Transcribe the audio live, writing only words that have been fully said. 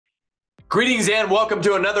Greetings and welcome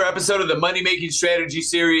to another episode of the Money Making Strategy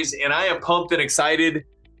series. And I am pumped and excited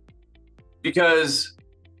because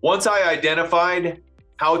once I identified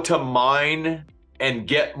how to mine and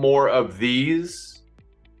get more of these,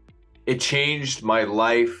 it changed my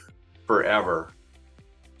life forever.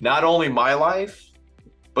 Not only my life,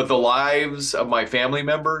 but the lives of my family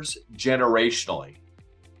members generationally.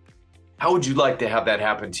 How would you like to have that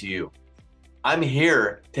happen to you? I'm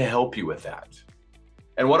here to help you with that.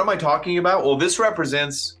 And what am I talking about? Well, this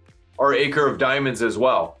represents our acre of diamonds as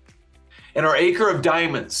well. And our acre of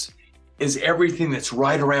diamonds is everything that's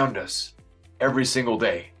right around us every single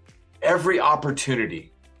day, every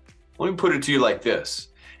opportunity. Let me put it to you like this.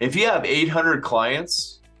 If you have 800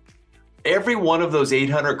 clients, every one of those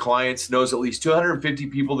 800 clients knows at least 250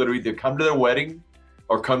 people that will either come to their wedding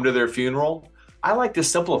or come to their funeral. I like to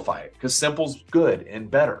simplify it because simple's good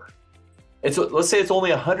and better. Let's say it's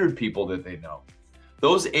only 100 people that they know.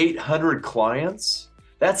 Those 800 clients,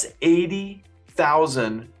 that's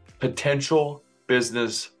 80,000 potential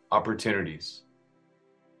business opportunities.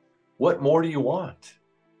 What more do you want?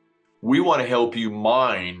 We want to help you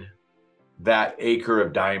mine that acre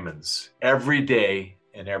of diamonds every day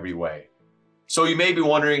in every way. So you may be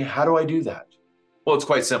wondering, how do I do that? Well, it's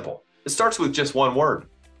quite simple. It starts with just one word,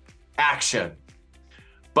 action.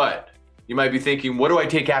 But you might be thinking, what do I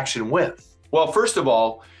take action with? Well, first of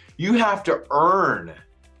all, you have to earn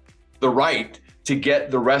the right to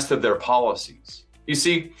get the rest of their policies. You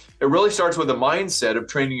see, it really starts with a mindset of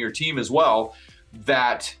training your team as well.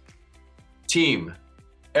 That team,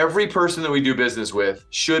 every person that we do business with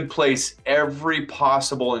should place every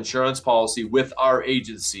possible insurance policy with our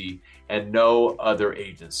agency and no other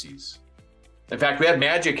agencies. In fact, we had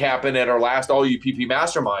magic happen at our last All UPP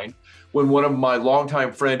Mastermind when one of my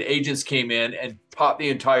longtime friend agents came in and taught the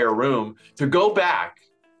entire room to go back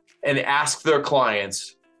and ask their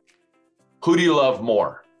clients, who do you love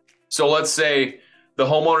more? So let's say the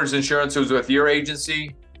homeowner's insurance was with your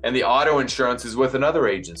agency and the auto insurance is with another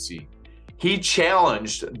agency. He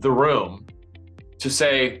challenged the room to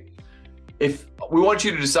say, if we want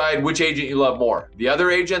you to decide which agent you love more, the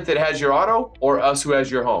other agent that has your auto or us who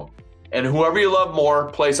has your home. And whoever you love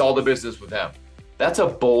more, place all the business with them. That's a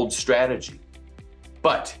bold strategy.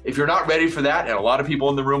 But if you're not ready for that, and a lot of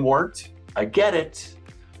people in the room weren't, I get it.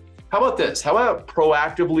 How about this? How about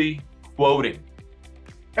proactively quoting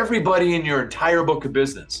everybody in your entire book of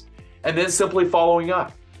business and then simply following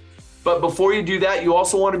up? But before you do that, you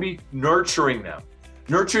also want to be nurturing them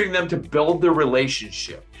to build the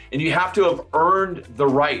relationship. And you have to have earned the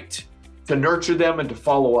right to nurture them and to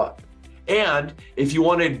follow up. And if you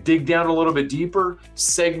want to dig down a little bit deeper,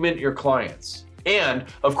 segment your clients. And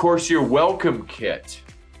of course, your welcome kit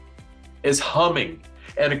is humming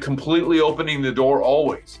and completely opening the door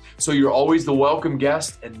always. So you're always the welcome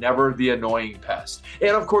guest and never the annoying pest.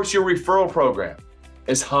 And of course, your referral program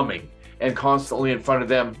is humming and constantly in front of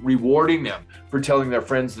them, rewarding them for telling their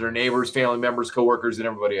friends, their neighbors, family members, coworkers, and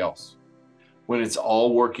everybody else. When it's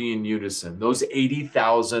all working in unison, those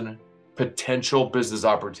 80,000 potential business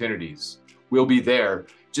opportunities will be there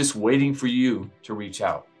just waiting for you to reach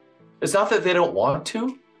out. It's not that they don't want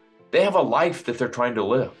to. They have a life that they're trying to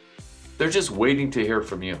live. They're just waiting to hear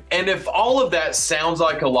from you. And if all of that sounds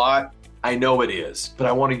like a lot, I know it is, but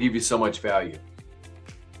I want to give you so much value.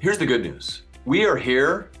 Here's the good news. We are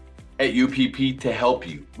here at UPP to help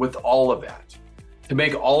you with all of that, to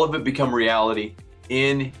make all of it become reality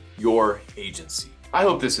in your agency. I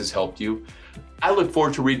hope this has helped you. I look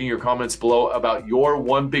forward to reading your comments below about your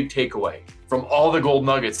one big takeaway from all the gold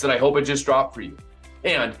nuggets that I hope I just dropped for you.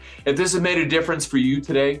 And if this has made a difference for you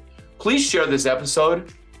today, please share this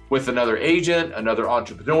episode with another agent, another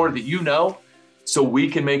entrepreneur that you know, so we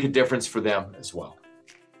can make a difference for them as well.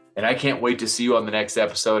 And I can't wait to see you on the next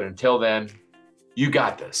episode. Until then, you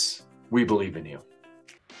got this. We believe in you.